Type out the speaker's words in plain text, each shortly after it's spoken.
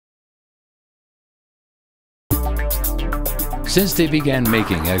Since they began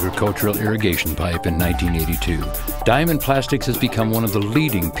making agricultural irrigation pipe in 1982, Diamond Plastics has become one of the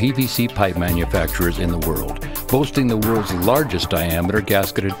leading PVC pipe manufacturers in the world, boasting the world's largest diameter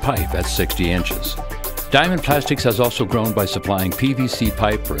gasketed pipe at 60 inches. Diamond Plastics has also grown by supplying PVC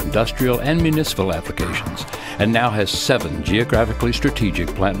pipe for industrial and municipal applications, and now has 7 geographically strategic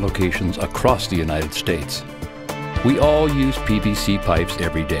plant locations across the United States. We all use PVC pipes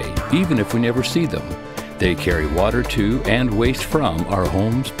every day, even if we never see them. They carry water to and waste from our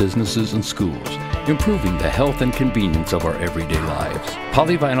homes, businesses, and schools, improving the health and convenience of our everyday lives.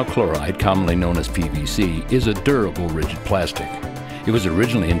 Polyvinyl chloride, commonly known as PVC, is a durable, rigid plastic. It was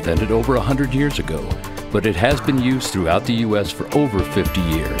originally invented over 100 years ago, but it has been used throughout the U.S. for over 50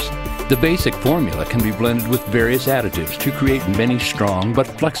 years. The basic formula can be blended with various additives to create many strong but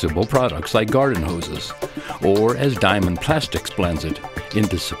flexible products like garden hoses, or as Diamond Plastics blends it,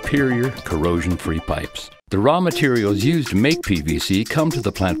 into superior corrosion-free pipes. The raw materials used to make PVC come to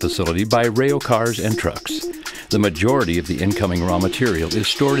the plant facility by rail cars and trucks. The majority of the incoming raw material is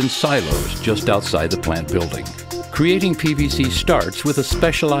stored in silos just outside the plant building. Creating PVC starts with a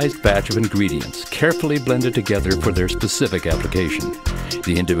specialized batch of ingredients carefully blended together for their specific application.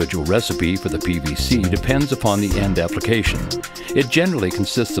 The individual recipe for the PVC depends upon the end application. It generally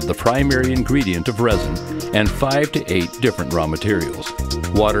consists of the primary ingredient of resin and 5 to 8 different raw materials.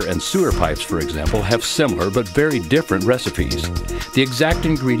 Water and sewer pipes, for example, have similar but very different recipes. The exact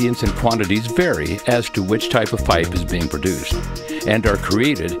ingredients and quantities vary as to which type of pipe is being produced, and are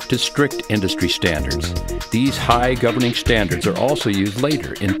created to strict industry standards. These high governing standards are also used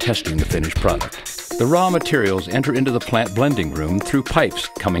later in testing the finished product. The raw materials enter into the plant blending room through pipes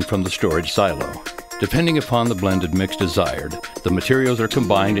coming from the storage silo. Depending upon the blended mix desired, the materials are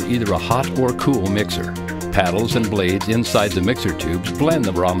combined in either a hot or cool mixer. Paddles and blades inside the mixer tubes blend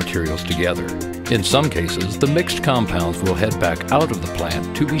the raw materials together. In some cases, the mixed compounds will head back out of the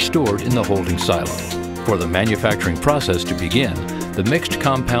plant to be stored in the holding silo. For the manufacturing process to begin, the mixed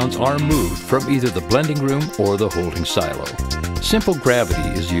compounds are moved from either the blending room or the holding silo. Simple gravity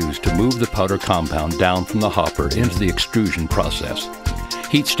is used to move the powder compound down from the hopper into the extrusion process.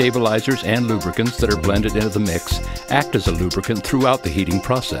 Heat stabilizers and lubricants that are blended into the mix act as a lubricant throughout the heating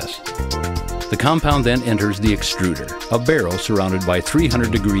process. The compound then enters the extruder, a barrel surrounded by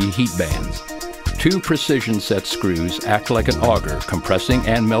 300-degree heat bands. 2 precision-set screws act like an auger, compressing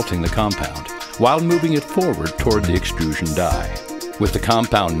and melting the compound, while moving it forward toward the extrusion die. With the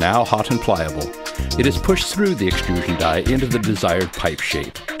compound now hot and pliable, it is pushed through the extrusion die into the desired pipe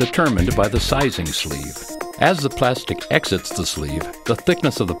shape, determined by the sizing sleeve. As the plastic exits the sleeve, the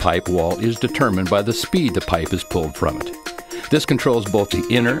thickness of the pipe wall is determined by the speed the pipe is pulled from it. This controls both the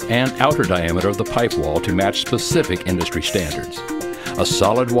inner and outer diameter of the pipe wall to match specific industry standards. A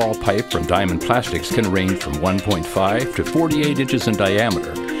solid wall pipe from Diamond Plastics can range from 1.5 to 48 inches in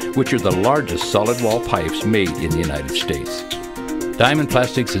diameter, which are the largest solid wall pipes made in the United States. Diamond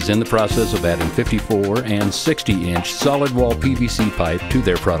Plastics is in the process of adding 54 and 60-inch solid wall PVC pipe to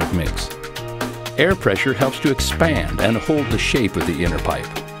their product mix. Air pressure helps to expand and hold the shape of the inner pipe.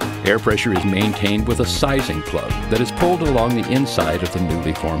 Air pressure is maintained with a sizing plug that is pulled along the inside of the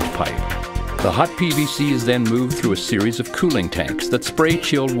newly formed pipe. The hot PVC is then moved through a series of cooling tanks that spray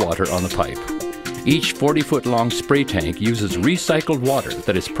chilled water on the pipe. Each 40-foot-long spray tank uses recycled water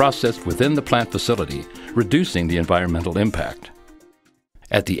that is processed within the plant facility, reducing the environmental impact.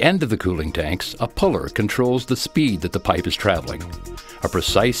 At the end of the cooling tanks, a puller controls the speed that the pipe is traveling. A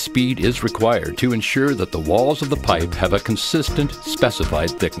precise speed is required to ensure that the walls of the pipe have a consistent, specified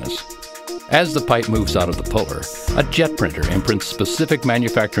thickness. As the pipe moves out of the puller, a jet printer imprints specific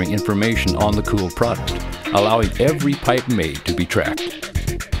manufacturing information on the cooled product, allowing every pipe made to be tracked.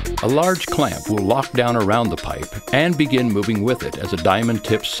 A large clamp will lock down around the pipe and begin moving with it as a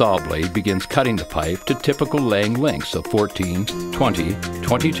diamond-tipped saw blade begins cutting the pipe to typical laying lengths of 14, 20,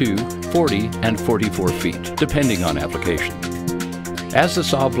 22, 40, and 44 feet, depending on application. As the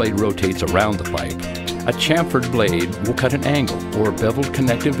saw blade rotates around the pipe, a chamfered blade will cut an angle or beveled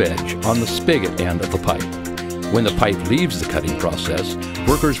connective edge on the spigot end of the pipe. When the pipe leaves the cutting process,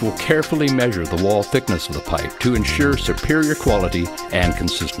 workers will carefully measure the wall thickness of the pipe to ensure superior quality and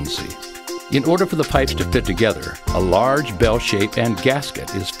consistency. In order for the pipes to fit together, a large bell shape and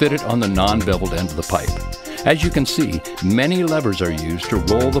gasket is fitted on the non-beveled end of the pipe. As you can see, many levers are used to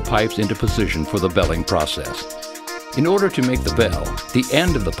roll the pipes into position for the belling process. In order to make the bell, the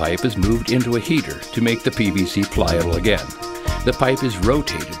end of the pipe is moved into a heater to make the PVC pliable again. The pipe is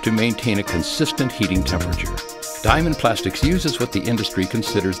rotated to maintain a consistent heating temperature. Diamond Plastics uses what the industry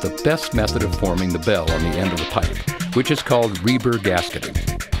considers the best method of forming the bell on the end of the pipe, which is called rebar gasketing.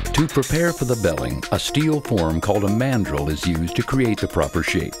 To prepare for the belling, a steel form called a mandrel is used to create the proper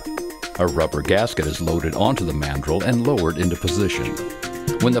shape. A rubber gasket is loaded onto the mandrel and lowered into position.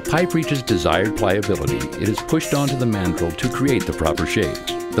 When the pipe reaches desired pliability, it is pushed onto the mandrel to create the proper shape.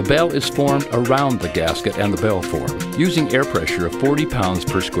 The bell is formed around the gasket and the bell form, using air pressure of 40 pounds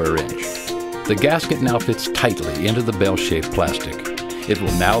per square inch. The gasket now fits tightly into the bell-shaped plastic. It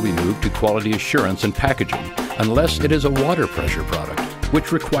will now be moved to quality assurance and packaging, unless it is a water pressure product,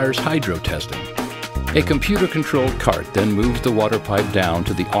 which requires hydro testing. A computer-controlled cart then moves the water pipe down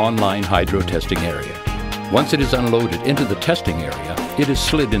to the online hydro testing area. Once it is unloaded into the testing area, it is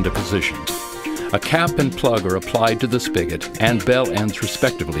slid into position. A cap and plug are applied to the spigot and bell ends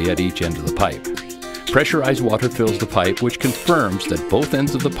respectively at each end of the pipe. Pressurized water fills the pipe, which confirms that both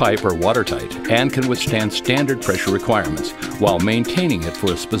ends of the pipe are watertight and can withstand standard pressure requirements while maintaining it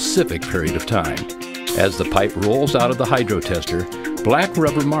for a specific period of time. As the pipe rolls out of the hydro tester, black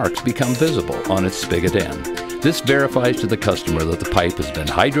rubber marks become visible on its spigot end. This verifies to the customer that the pipe has been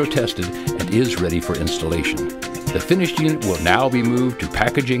hydro tested and is ready for installation. The finished unit will now be moved to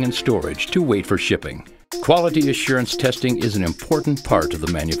packaging and storage to wait for shipping. Quality assurance testing is an important part of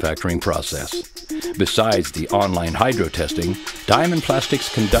the manufacturing process. Besides the online hydro testing, Diamond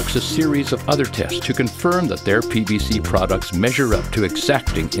Plastics conducts a series of other tests to confirm that their PVC products measure up to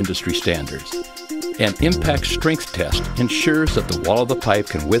exacting industry standards. An impact strength test ensures that the wall of the pipe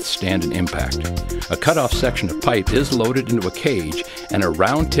can withstand an impact. A cut-off section of pipe is loaded into a cage and a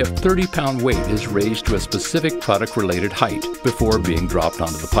round-tip 30-pound weight is raised to a specific product-related height before being dropped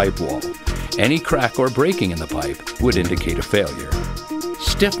onto the pipe wall. Any crack or breaking in the pipe would indicate a failure.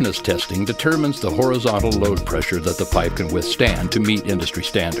 Stiffness testing determines the horizontal load pressure that the pipe can withstand to meet industry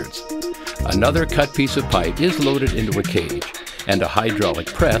standards. Another cut piece of pipe is loaded into a cage and a hydraulic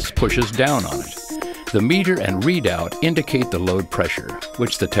press pushes down on it. The meter and readout indicate the load pressure,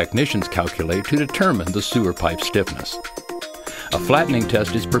 which the technicians calculate to determine the sewer pipe stiffness. A flattening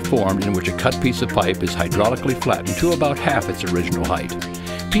test is performed in which a cut piece of pipe is hydraulically flattened to about half its original height.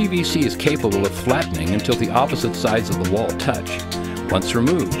 PVC is capable of flattening until the opposite sides of the wall touch. Once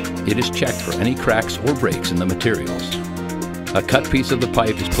removed, it is checked for any cracks or breaks in the materials. A cut piece of the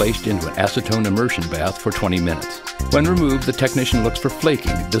pipe is placed into an acetone immersion bath for 20 minutes. When removed, the technician looks for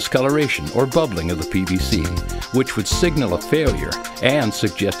flaking, discoloration, or bubbling of the PVC, which would signal a failure and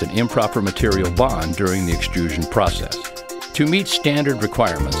suggest an improper material bond during the extrusion process. To meet standard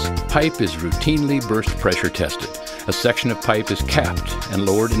requirements, pipe is routinely burst pressure tested. A section of pipe is capped and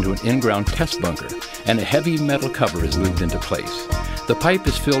lowered into an in-ground test bunker, and a heavy metal cover is moved into place. The pipe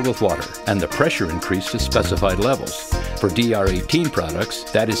is filled with water, and the pressure increased to specified levels. For DR18 products,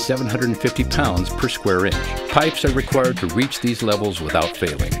 that is 750 pounds per square inch. Pipes are required to reach these levels without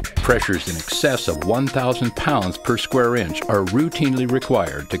failing. Pressures in excess of 1,000 pounds per square inch are routinely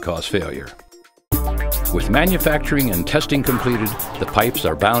required to cause failure. With manufacturing and testing completed, the pipes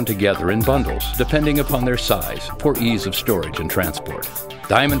are bound together in bundles, depending upon their size, for ease of storage and transport.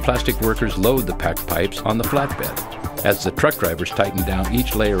 Diamond Plastic workers load the packed pipes on the flatbed. As the truck drivers tighten down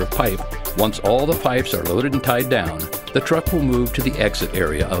each layer of pipe, once all the pipes are loaded and tied down, the truck will move to the exit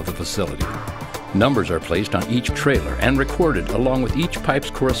area of the facility. Numbers are placed on each trailer and recorded along with each pipe's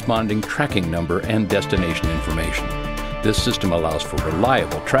corresponding tracking number and destination information. This system allows for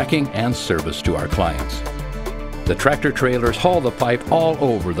reliable tracking and service to our clients. The tractor trailers haul the pipe all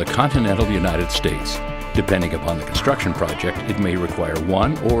over the continental United States. Depending upon the construction project, it may require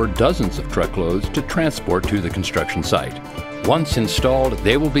one or dozens of truckloads to transport to the construction site. Once installed,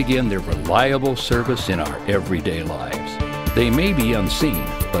 they will begin their reliable service in our everyday lives. They may be unseen,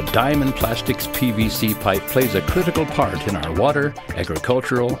 but Diamond Plastics PVC pipe plays a critical part in our water,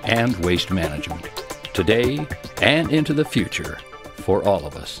 agricultural, and waste management. Today and into the future, for all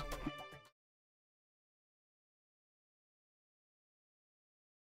of us.